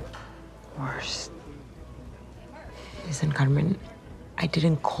 Worse. Listen, Carmen, I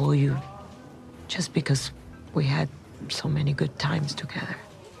didn't call you just because we had so many good times together.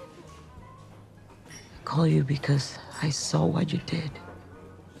 I called you because I saw what you did.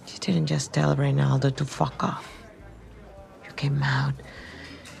 You didn't just tell Reynaldo to fuck off. You came out,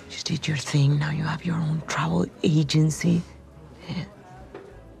 you did your thing, now you have your own travel agency. Yeah.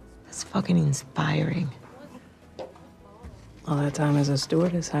 That's fucking inspiring. All that time as a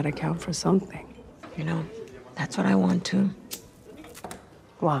stewardess had to count for something. You know, that's what I want too.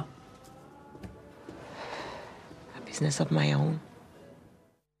 What? A business of my own.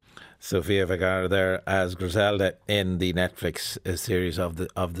 Sofia Vergara there as Griselda in the Netflix series of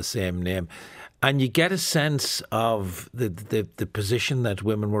the same name. And you get a sense of the position that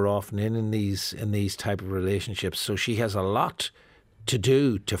women were often in these type of relationships. So she has a lot to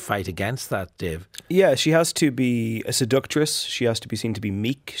do to fight against that, Dave. Yeah, she has to be a seductress. She has to be seen to be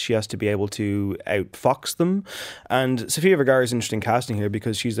meek. She has to be able to outfox them. And Sofia Vergara is interesting casting here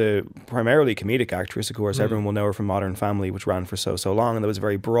because she's a primarily comedic actress. Of course, everyone will know her from Modern Family, which ran for so long, and that was a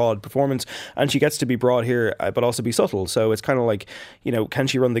very broad performance. And she gets to be broad here, but also be subtle. So it's kind of like, you know, can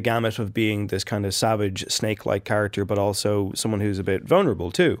she run the gamut of being this kind of savage, snake-like character, but also someone who's a bit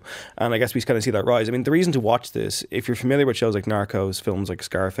vulnerable too? And I guess we kind of see that rise. I mean, the reason to watch this, if you're familiar with shows like Narcos, films like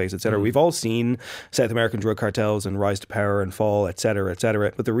Scarface, etc. We've all seen South American drug cartels and rise to power and fall, etc.,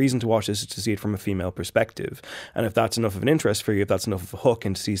 etc. But the reason to watch this is to see it from a female perspective. And if that's enough of an interest for you, if that's enough of a hook,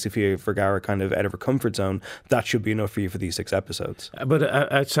 and to see Sofia Vergara kind of out of her comfort zone, that should be enough for you for these 6 episodes. But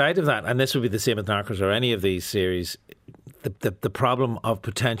outside of that, and this would be the same with Narcos or any of these series, the problem of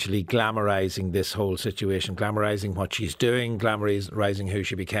potentially glamorising this whole situation, glamorising what she's doing, glamorising who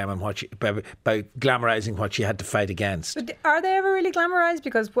she became, and by glamorising what she had to fight against. But are they ever really glamorised?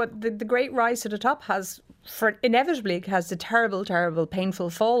 Because what the great rise to the top has, inevitably has the terrible, terrible,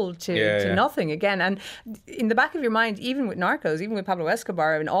 painful fall to nothing again. And in the back of your mind, even with Narcos, even with Pablo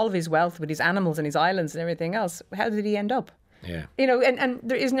Escobar and all of his wealth with his animals and his islands and everything else, how did he end up? Yeah, you know, and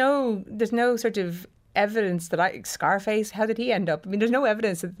there's no sort of evidence that Scarface, how did he end up? I mean, there's no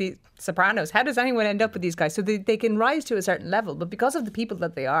evidence that the Sopranos, how does anyone end up with these guys? So they can rise to a certain level, but because of the people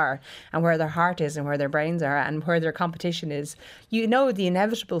that they are and where their heart is and where their brains are and where their competition is, you know the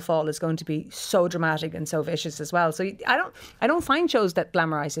inevitable fall is going to be so dramatic and so vicious as well. So I don't find shows that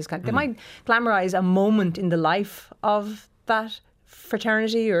glamorise this kind. They might glamorise a moment in the life of that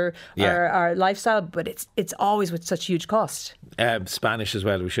fraternity or lifestyle, but it's always with such huge cost. Spanish as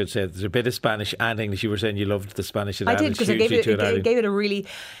well, we should say. There's a bit of Spanish and English. You were saying you loved the Spanish. I did, because it gave it a really...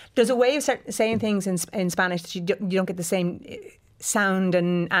 There's a way of saying things in Spanish that you don't get the same sound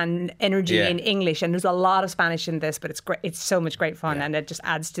and energy in English, and there's a lot of Spanish in this, but it's great. It's so much great fun, and it just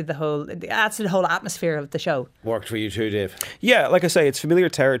adds to the whole atmosphere of the show. Worked for you too, Dave? Yeah, like I say, it's familiar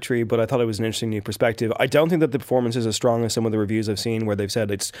territory, but I thought it was an interesting new perspective. I don't think that the performance is as strong as some of the reviews I've seen where they've said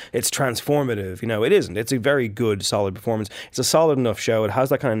it's transformative. You know, it isn't. It's a very good, solid performance. It's a solid enough show. It has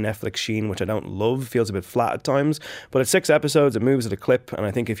that kind of Netflix sheen, which I don't love. Feels a bit flat at times, but it's 6 episodes. It moves at a clip, and I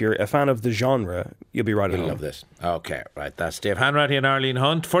think if you're a fan of the genre, you'll be right at home. Love this. Okay, right. That's Dave Hanratty and Arlene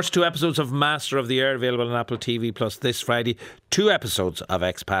Hunt. First 2 episodes of Master of the Air available on Apple TV Plus this Friday. 2 episodes of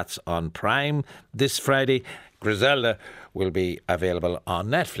Expats on Prime this Friday. Griselda will be available on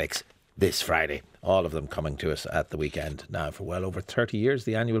Netflix this Friday. All of them coming to us at the weekend. Now, for well over 30 years,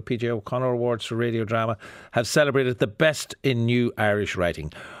 the annual PJ O'Connor Awards for Radio Drama have celebrated the best in new Irish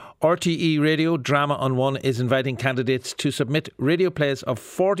writing. RTE Radio Drama on One is inviting candidates to submit radio plays of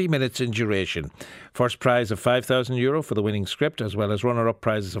 40 minutes in duration. First prize of €5,000 for the winning script, as well as runner-up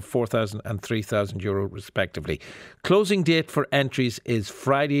prizes of €4,000 and €3,000 respectively. Closing date for entries is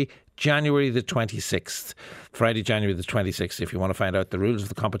Friday, January the 26th. Friday, January the 26th. If you want to find out the rules of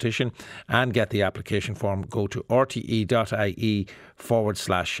the competition and get the application form, go to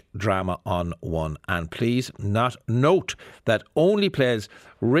rte.ie/drama on one. And please note that only plays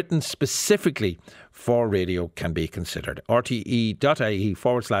written specifically for radio can be considered.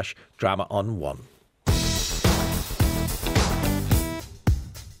 rte.ie/drama on one.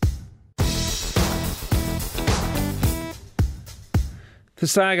 The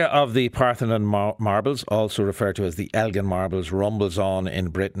saga of the Parthenon marbles, also referred to as the Elgin marbles, rumbles on in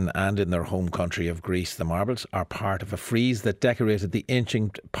Britain and in their home country of Greece. The marbles are part of a frieze that decorated the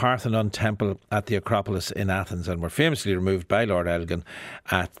ancient Parthenon temple at the Acropolis in Athens and were famously removed by Lord Elgin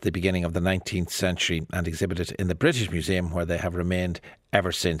at the beginning of the 19th century and exhibited in the British Museum, where they have remained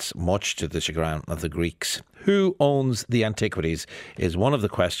ever since, much to the chagrin of the Greeks. Who owns the antiquities is one of the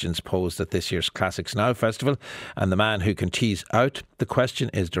questions posed at this year's Classics Now Festival, and the man who can tease out the question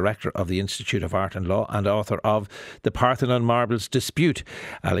is Director of the Institute of Art and Law and author of The Parthenon Marbles Dispute,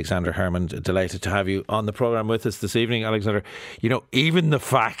 Alexander Herman. Delighted to have you on the programme with us this evening, Alexander. You know, even the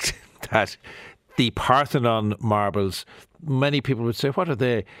fact that the Parthenon marbles, many people would say, what are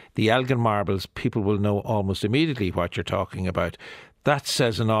they? The Elgin marbles, people will know almost immediately what you're talking about. That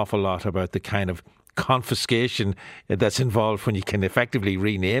says an awful lot about the kind of confiscation that's involved when you can effectively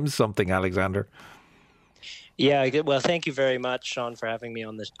rename something, Alexander. Yeah, well, thank you very much, Sean, for having me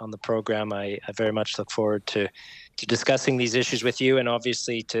on the program. I very much look forward to discussing these issues with you, and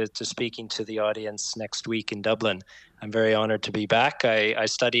obviously to speaking to the audience next week in Dublin. I'm very honoured to be back. I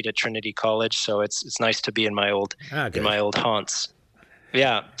studied at Trinity College, so it's nice to be in my old haunts.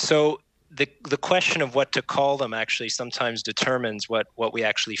 Yeah. So the question of what to call them actually sometimes determines what we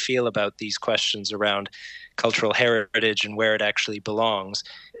actually feel about these questions around cultural heritage and where it actually belongs.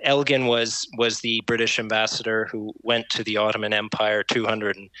 Elgin was the British ambassador who went to the Ottoman Empire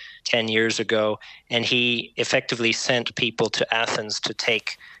 210 years ago, and he effectively sent people to Athens to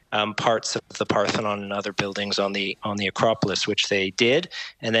take parts of the Parthenon and other buildings on the Acropolis, which they did,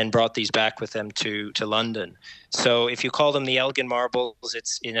 and then brought these back with them to London. So if you call them the Elgin marbles,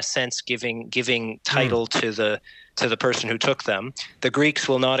 it's in a sense giving title to the person who took them. The Greeks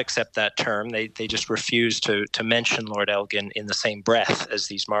will not accept that term. They just refuse to mention Lord Elgin in the same breath as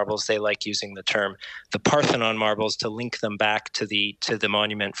these marbles. They like using the term the Parthenon marbles to link them back to the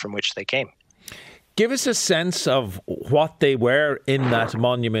monument from which they came. Give us a sense of what they were in that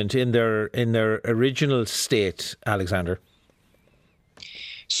monument in their original state, Alexander.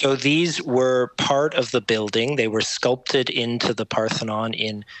 So these were part of the building. They were sculpted into the Parthenon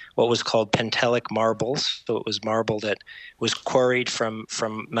in what was called Pentelic marbles. So it was marble that was quarried from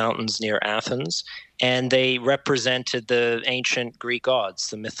mountains near Athens. And they represented the ancient Greek gods,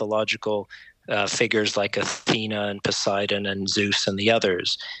 the mythological figures like Athena and Poseidon and Zeus and the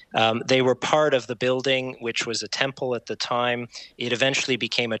others. They were part of the building, which was a temple at the time. It eventually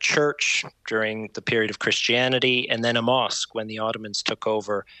became a church during the period of Christianity, and then a mosque when the Ottomans took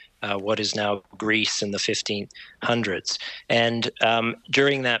over what is now Greece in the 1500s. And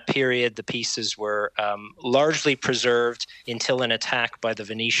during that period, the pieces were largely preserved until an attack by the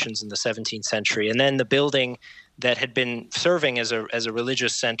Venetians in the 17th century. And then the building that had been serving as a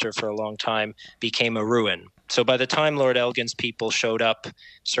religious center for a long time became a ruin. So by the time Lord Elgin's people showed up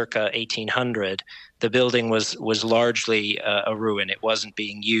circa 1800, the building was largely a ruin. It wasn't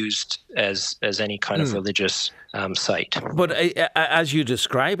being used as any kind of religious site. But as you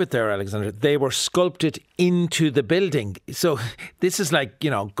describe it there, Alexander, they were sculpted into the building. So this is like,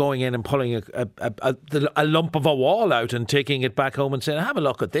 going in and pulling a lump of a wall out and taking it back home and saying, have a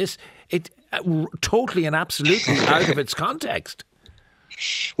look at this. It totally and absolutely out of its context.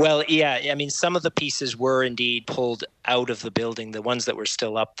 Well, yeah, I mean, some of the pieces were indeed pulled out of the building, the ones that were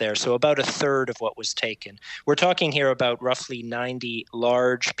still up there. So about a third of what was taken. We're talking here about roughly 90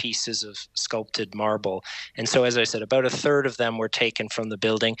 large pieces of sculpted marble. And so, as I said, about a third of them were taken from the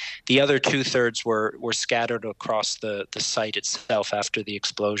building. The other 2/3 were scattered across the site itself after the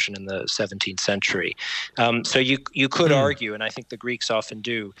explosion in the 17th century. So you could argue, and I think the Greeks often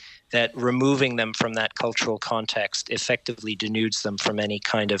do, that removing them from that cultural context effectively denudes them from any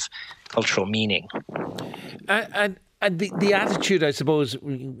kind of cultural meaning. And the attitude, I suppose,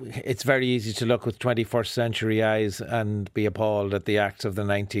 it's very easy to look with 21st century eyes and be appalled at the acts of the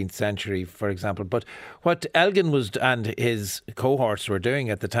 19th century, for example. But what Elgin was and his cohorts were doing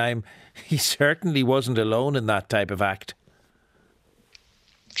at the time, he certainly wasn't alone in that type of act.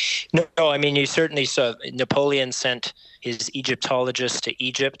 No, I mean, you certainly saw Napoleon sent his Egyptologists to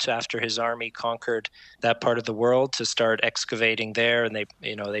Egypt after his army conquered that part of the world to start excavating there, and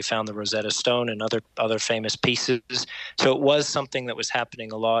they found the Rosetta Stone and other famous pieces. So it was something that was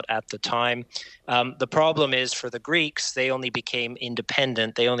happening a lot at the time. The problem is for the Greeks, they only became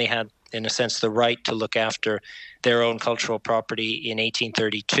independent. They only had, in a sense, the right to look after their own cultural property in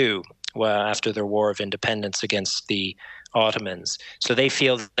 1832. After their war of independence against the Ottomans. So they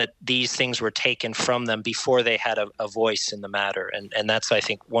feel that these things were taken from them before they had a voice in the matter. And that's, I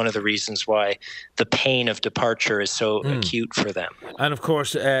think, one of the reasons why the pain of departure is so acute for them. And of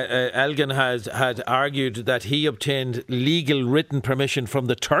course, Elgin had argued that he obtained legal written permission from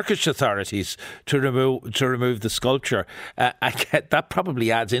the Turkish authorities to remove the sculpture. That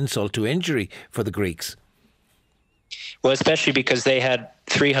probably adds insult to injury for the Greeks. Well, especially because they had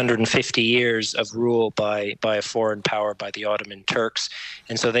 350 years of rule by a foreign power, by the Ottoman Turks.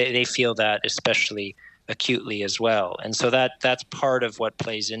 And so they feel that especially acutely as well. And so that's part of what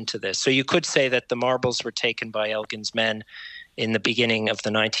plays into this. So you could say that the marbles were taken by Elgin's men in the beginning of the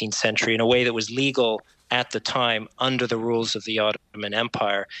 19th century in a way that was legal at the time under the rules of the Ottoman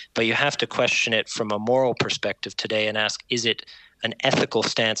Empire. But you have to question it from a moral perspective today and ask, is it an ethical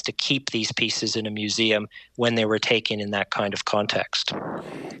stance to keep these pieces in a museum when they were taken in that kind of context?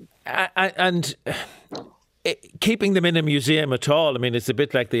 And keeping them in a museum at all, I mean, it's a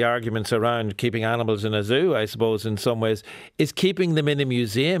bit like the arguments around keeping animals in a zoo, I suppose, in some ways. Is keeping them in a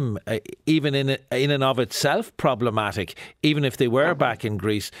museum, even in and of itself, problematic, even if they were back in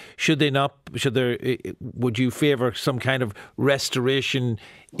Greece? Would you favour some kind of restoration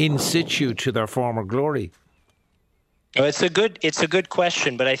in situ to their former glory? Well, it's a good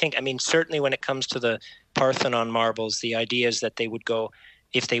question, but I think, certainly when it comes to the Parthenon marbles, the idea is that they would go,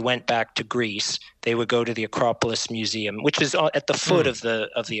 if they went back to Greece, they would go to the Acropolis Museum, which is at the foot of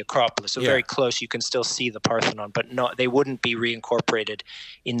the Acropolis, so very close. You can still see the Parthenon, but they wouldn't be reincorporated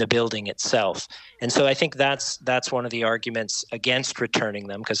in the building itself. And so I think that's one of the arguments against returning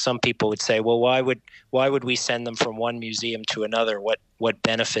them, because some people would say, well, why would we send them from one museum to another? What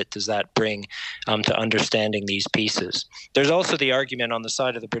benefit does that bring to understanding these pieces? There's also the argument on the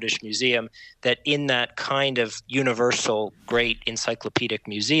side of the British Museum that in that kind of universal, great encyclopedic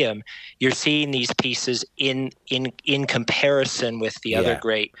museum, you're seeing these pieces in comparison with the other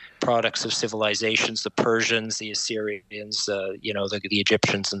great products of civilizations, the Persians, the Assyrians, the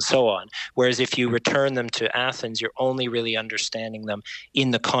Egyptians, and so on. Whereas if you return them to Athens, you're only really understanding them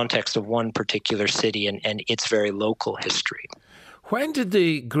in the context of one particular city and its very local history. When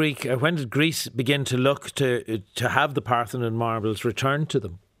did Greece begin to look to have the Parthenon marbles returned to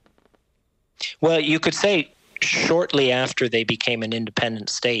them? Well, you could say shortly after they became an independent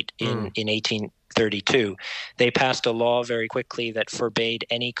state in 1832. They passed a law very quickly that forbade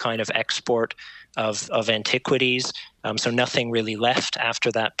any kind of export of antiquities. So nothing really left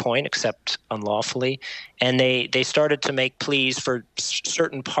after that point except unlawfully. And they started to make pleas for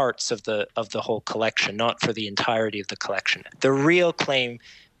certain parts of the whole collection, not for the entirety of the collection. The real claim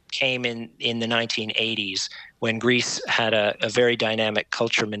came in the 1980s when Greece had a very dynamic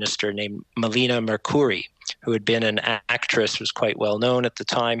culture minister named Melina Mercouri, who had been an actress, was quite well known at the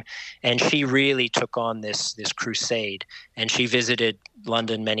time, and she really took on this crusade. And she visited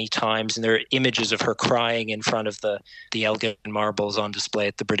London many times, and there are images of her crying in front of the Elgin marbles on display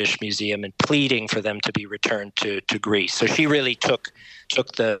at the British Museum and pleading for them to be returned to Greece. So she really took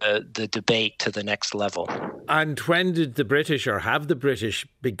the debate to the next level. And when did the British, or have the British,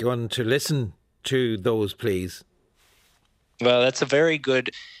 begun to listen to those pleas? Well, that's a very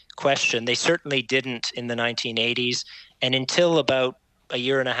good question. They certainly didn't in the 1980s, and until about a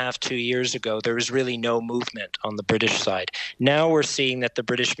year and a half, 2 years ago, there was really no movement on the British side. Now we're seeing that the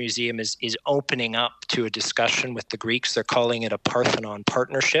British Museum is opening up to a discussion with the Greeks. They're calling it a Parthenon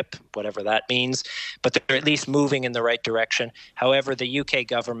partnership, whatever that means, but they're at least moving in the right direction. However, the UK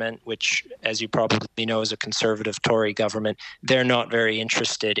government, which, as you probably know, is a conservative Tory government, they're not very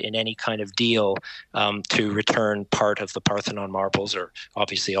interested in any kind of deal to return part of the Parthenon marbles, or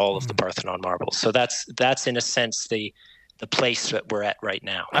obviously all of the Parthenon marbles. So that's in a sense the place that we're at right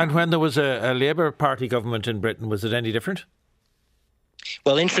now. And when there was a Labour Party government in Britain, was it any different?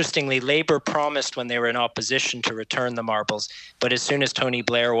 Well, interestingly, Labour promised when they were in opposition to return the marbles, but as soon as Tony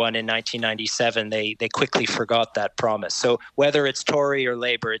Blair won in 1997, they quickly forgot that promise. So whether it's Tory or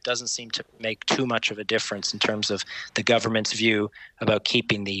Labour, it doesn't seem to make too much of a difference in terms of the government's view about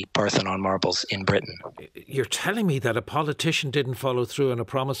keeping the Parthenon marbles in Britain. You're telling me that a politician didn't follow through on a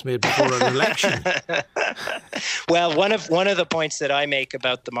promise made before an election? Well, one of the points that I make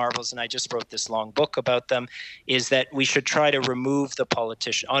about the marbles, and I just wrote this long book about them, is that we should try to remove the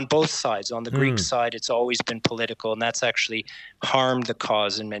politician on both sides. On the Greek side, it's always been political, and that's actually harmed the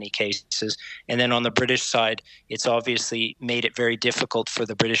cause in many cases. And then on the British side, it's obviously made it very difficult for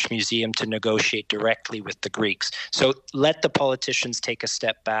the British Museum to negotiate directly with the Greeks. So let the politicians take a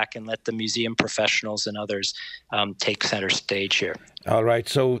step back and let the museum professionals and others take center stage here. All right,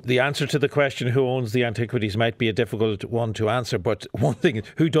 so the answer to the question who owns the antiquities might be a difficult one to answer, but one thing,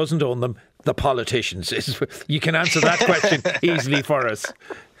 who doesn't own them? The politicians. You can answer that question easily for us.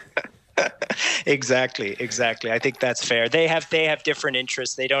 Exactly. I think that's fair. They have different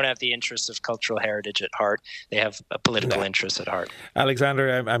interests. They don't have the interests of cultural heritage at heart. They have a political interest at heart.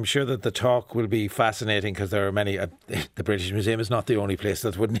 Alexander, I'm sure that the talk will be fascinating because there are many. The British Museum is not the only place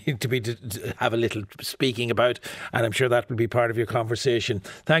that would need to have a little speaking about, and I'm sure that will be part of your conversation.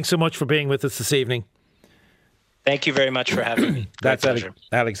 Thanks so much for being with us this evening. Thank you very much for having me. That's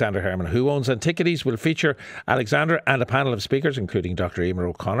Alexander Herman. Who Owns Antiquities will feature Alexander and a panel of speakers, including Dr. Emer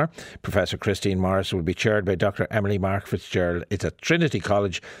O'Connor. Professor Christine Morris will be chaired by Dr. Emily Mark Fitzgerald. It's at Trinity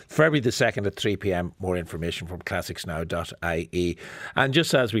College, February the 2nd at 3 p.m. More information from classicsnow.ie. And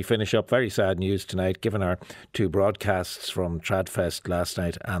just as we finish up, very sad news tonight, given our two broadcasts from Tradfest last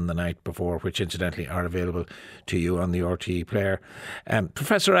night and the night before, which incidentally are available to you on the RTE player.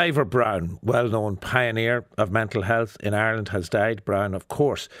 Professor Ivor Browne, well-known pioneer of mental health in Ireland, has died. Browne, of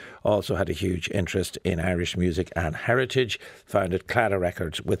course, also had a huge interest in Irish music and heritage, founded Clara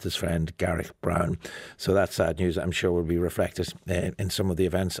Records with his friend Garrick Browne. So that sad news, I'm sure, will be reflected in some of the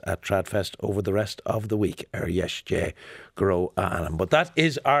events at Tradfest over the rest of the week. Yes, Jay, grow on. But that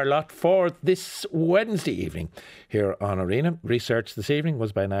is our lot for this Wednesday evening here on Arena. Research this evening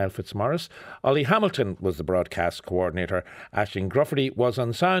was by Niall Fitzmaurice. Ollie Hamilton was the broadcast coordinator. Aisling Grufferty was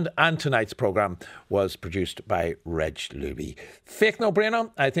on sound, and tonight's programme was produced by Reg Luby. Fake No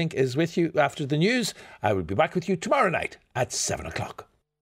Brainer, I think, is with you after the news. I will be back with you tomorrow night at 7 o'clock.